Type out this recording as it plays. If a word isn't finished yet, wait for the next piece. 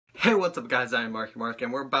Hey, what's up guys, I'm Mark,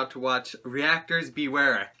 and we're about to watch Reactors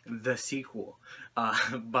Beware, the sequel,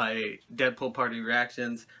 by Deadpool Party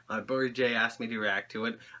Reactions. My boy Jay asked me to react to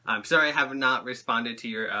it. I'm sorry I have not responded to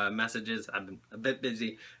your messages. I've been a bit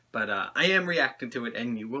busy, but I am reacting to it,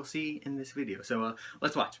 and you will see in this video. So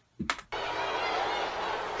let's watch.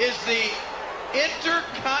 Is the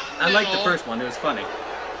Intercontinental I liked the first one, it was funny.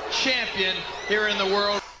 Champion here in the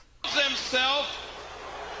world himself.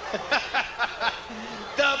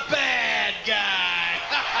 The bad guy.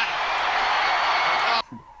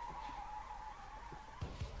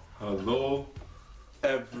 Hello,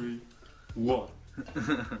 everyone.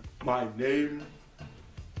 My name,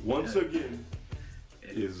 once again,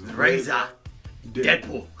 is Razor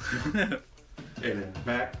Deadpool. And I'm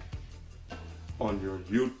back on your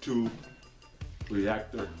YouTube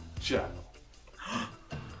Reactor channel.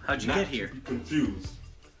 How'd you Not get here? to be confused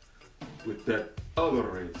with that other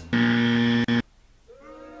Razor.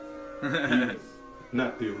 He's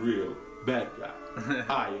not the real bad guy.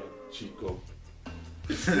 I am Chico.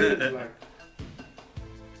 It seems like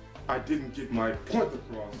I didn't get my point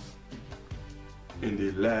across in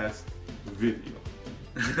the last video.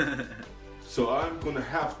 So I'm gonna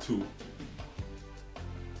have to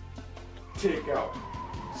take out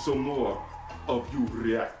some more of you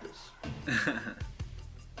reactors.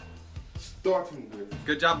 Starting with...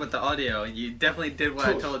 Good job with the audio. You definitely did what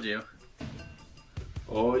I told you.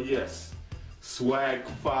 Oh yes, Swag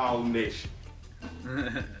Foul Nation.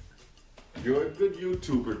 You're a good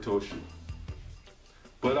YouTuber, Toshi.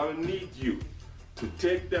 But I need you to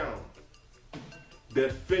take down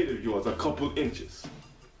that fade of yours a couple inches.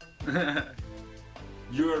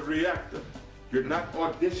 You're a reactor. You're not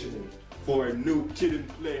auditioning for a new Kid and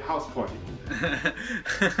Play house party.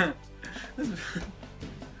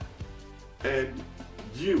 And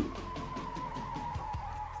you,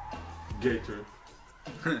 Gator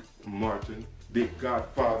Martin, the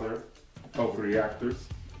godfather of reactors,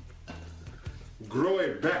 grow a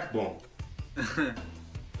backbone.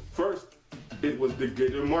 First, it was the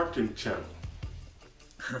Gator Martin channel.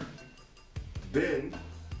 Then,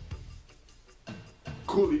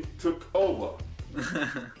 Cooley took over.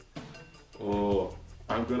 Oh,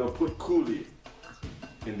 I'm gonna put Cooley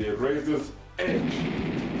in the Razor's Edge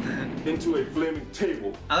into a flaming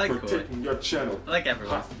table for taking your channel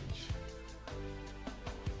hostage.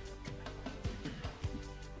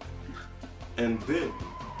 And then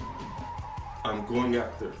I'm going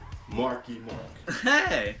after Marky Mark.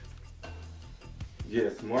 Hey!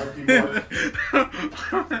 Yes, Marky Mark.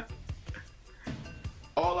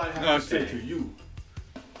 All I have to say to you.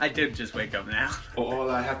 I did just wake up now. Or all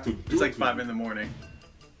I have to do. It's like 5 in the morning.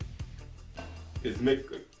 Is make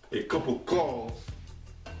a couple calls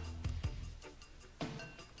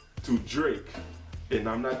to Drake. And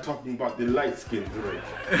I'm not talking about the light-skinned Drake.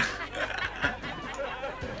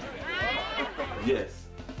 Yes,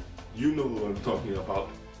 you know who I'm talking about.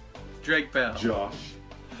 Drake Bell. Josh.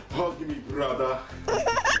 Hug me, brother.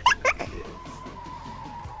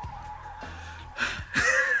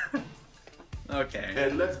 Okay.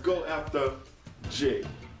 And let's go after Jay.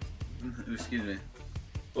 Excuse me.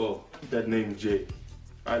 Oh, that name Jay.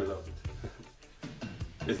 I love it.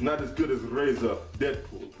 It's not as good as Razor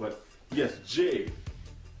Deadpool, but yes, Jay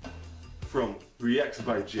from Reacts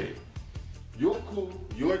by Jay. You're cool.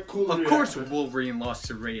 You're a cool Of reactor. course Wolverine lost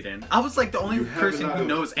to Raiden. I was like the only person who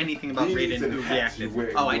knows anything about Raiden who reacted.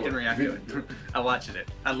 Oh, I didn't react to it. I watched it.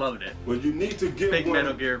 I loved it. Well, you need to give Big one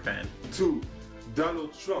Metal Gear fan. to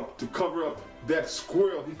Donald Trump to cover up that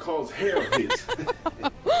squirrel he calls hair of his.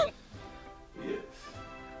 Yes.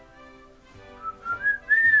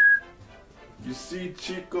 You see,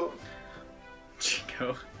 Chico?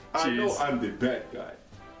 Chico. I know I'm the bad guy.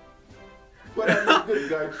 But I'm a good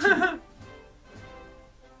guy too.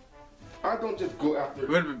 I don't just go after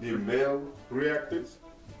the male reactors.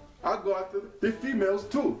 I go after the females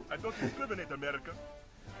too. I don't discriminate, America.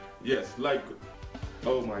 Yes, like,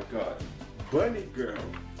 oh my God, Bunny Girl.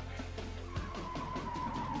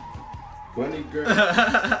 Bunny Girl,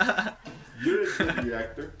 you're a good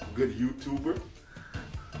reactor, good YouTuber.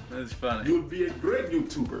 That's funny. You would be a great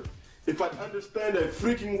YouTuber if I understand a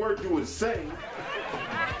freaking word you were saying.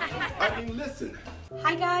 I mean, listen.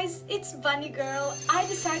 Hi guys, it's Bunny Girl. I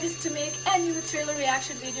decided to make a new trailer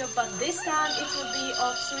reaction video, but this time it will be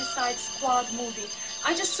of Suicide Squad movie.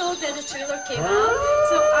 I just saw that the trailer came out,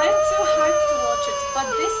 so I'm too hyped to watch it. But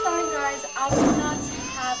this time guys, I will not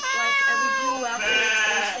have like a review after it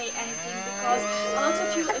or say anything, because a lot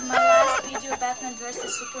of you in my last video, Batman vs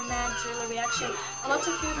Superman trailer reaction, a lot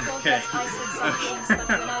of you thought that I said some things, but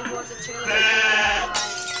when I watched the trailer, I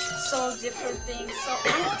so different things. So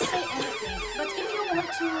I won't say anything. But if you want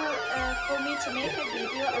to, for me to make a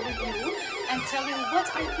video, a review, and tell you what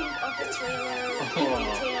I think of the trailer in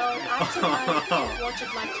detail, after I watch it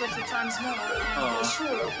like 20 times more and be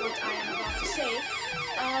sure of what I am about to say,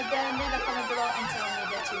 then leave a comment below and tell me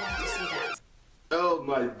that you want to see that. Oh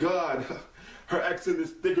my God, her accent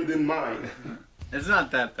is thicker than mine. It's not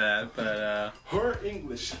that bad, but her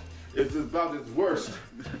English is about its worst.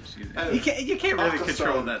 you can't really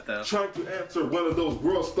control that though. Trying to answer one of those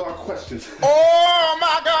world star questions. Oh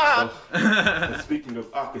my God! And speaking of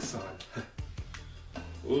Akasan,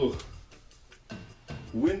 ooh,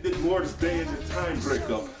 when did Mortis Day and the time break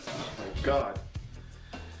up? Oh my God.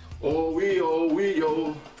 Oh we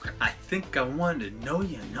oh. I think I want to know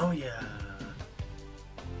ya.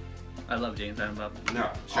 I love James Allen Bob.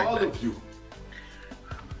 Now, all of you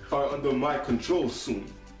are under my control soon.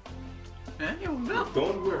 No.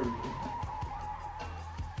 Don't worry.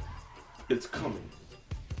 It's coming.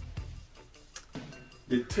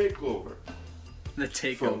 The takeover. The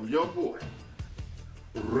takeover. From your boy,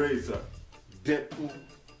 Razor Deadpool,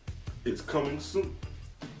 is coming soon.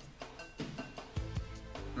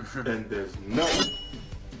 And there's nothing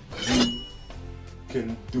you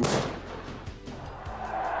can do.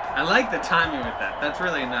 I like the timing with that. That's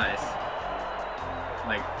really nice.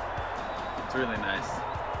 Like, it's really nice.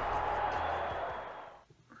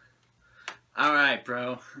 Alright,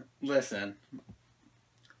 bro. Listen.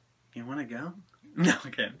 You wanna go? No,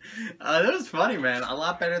 I'm kidding. That was funny, man. A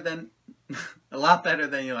lot better than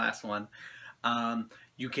your last one.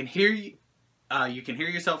 You can hear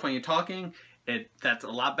yourself when you're talking. That's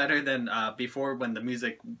a lot better than before when the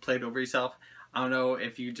music played over yourself. I don't know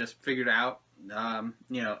if you just figured it out.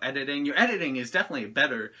 You know, editing. Your editing is definitely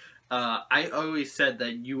better. I always said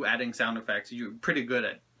that you adding sound effects, you're pretty good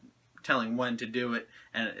at telling when to do it,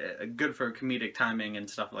 and good for comedic timing and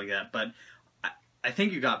stuff like that. But I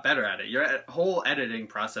think you got better at it. Your whole editing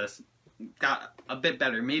process got a bit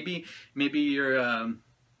better. Maybe your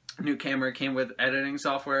new camera came with editing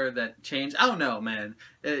software that changed. I don't know, man.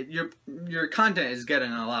 Your content is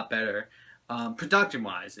getting a lot better,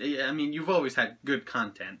 production-wise. I mean, you've always had good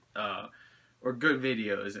content or good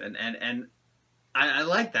videos, and I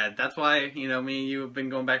like that. That's why, you know, me and you have been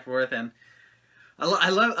going back and forth, and I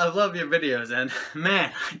love your videos, and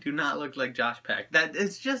man, I do not look like Josh Peck. That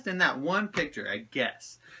it's just in that one picture, I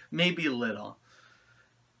guess. Maybe a little.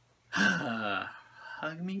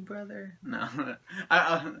 Hug me, brother? No.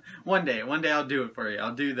 One day I'll do it for you.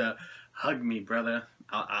 I'll do the hug me, brother.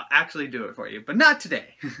 I'll actually do it for you, but not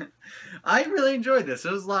today. I really enjoyed this.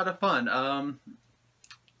 It was a lot of fun.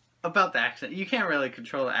 About the accent, you can't really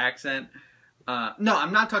control the accent. No,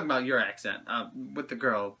 I'm not talking about your accent. With the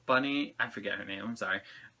girl, Bunny, I forget her name. I'm sorry.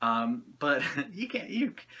 But you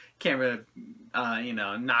can't really, you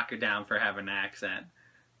know, knock her down for having an accent.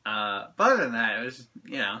 But other than that, it was,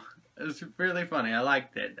 you know, it was really funny. I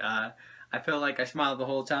liked it. I felt like I smiled the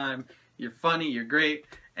whole time. You're funny. You're great,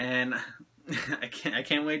 and I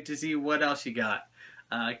can't wait to see what else you got.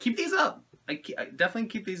 Keep these up. I definitely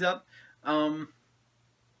keep these up.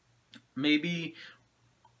 Maybe.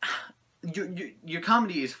 Your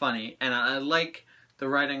comedy is funny, and I like the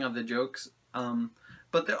writing of the jokes,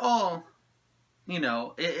 but they're all, you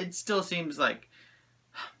know, it still seems like,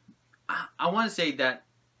 I want to say that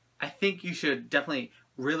I think you should definitely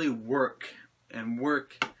really work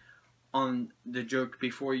on the joke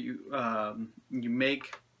before you you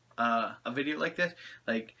make a video like this.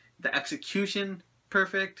 Like, the execution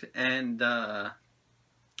perfect, and the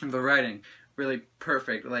writing really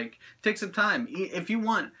perfect. Like, take some time if you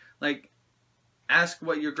want. Like, ask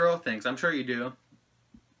what your girl thinks. I'm sure you do.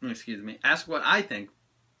 Excuse me. Ask what I think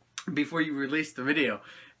before you release the video.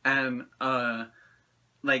 And,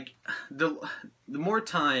 like, the more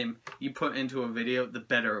time you put into a video, the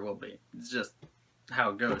better it will be. It's just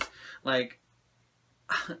how it goes. Like,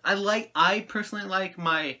 I personally like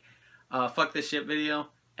my fuck this shit video,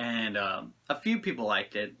 and a few people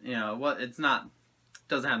liked it. You know, well,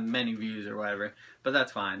 doesn't have many views or whatever, but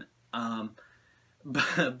that's fine.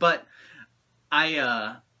 But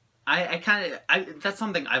that's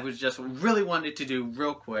something I was just really wanted to do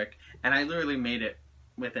real quick, and I literally made it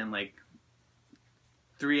within like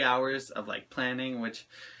 3 hours of like planning, which,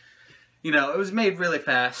 you know, it was made really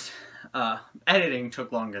fast. Editing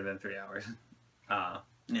took longer than 3 hours.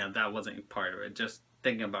 You know, that wasn't part of it. Just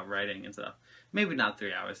thinking about writing and stuff. Maybe not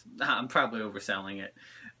 3 hours. I'm probably overselling it.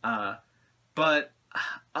 But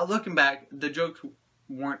looking back, the jokes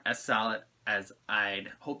weren't as solid as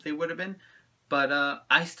I'd hoped they would have been, but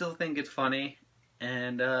I still think it's funny,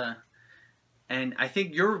 and I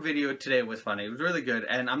think your video today was funny. It was really good,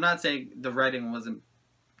 and I'm not saying the writing wasn't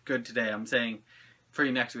good today, I'm saying for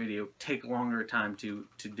your next video, take longer time to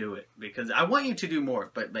do it, because I want you to do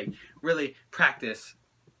more, but like really practice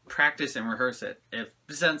and rehearse it.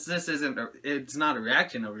 Since this it's not a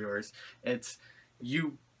reaction of yours, it's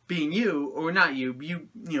you being you, or not you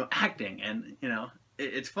know, acting, and you know,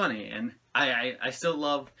 it's funny, and I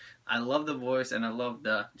love the voice, and I love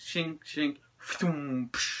the shink shink.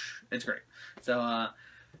 It's great. So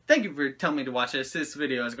thank you for telling me to watch this. This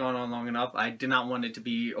video has gone on long enough. I did not want it to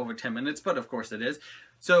be over 10 minutes, but of course it is.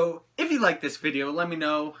 So if you like this video, let me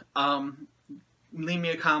know. Leave me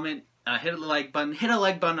a comment. Hit the like button. Hit a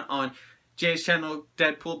like button on Jay's channel,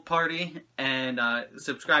 Deadpool Party, and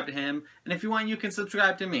subscribe to him. And if you want, you can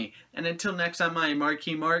subscribe to me. And until next time, I am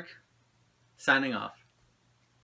Marquee Mark, signing off.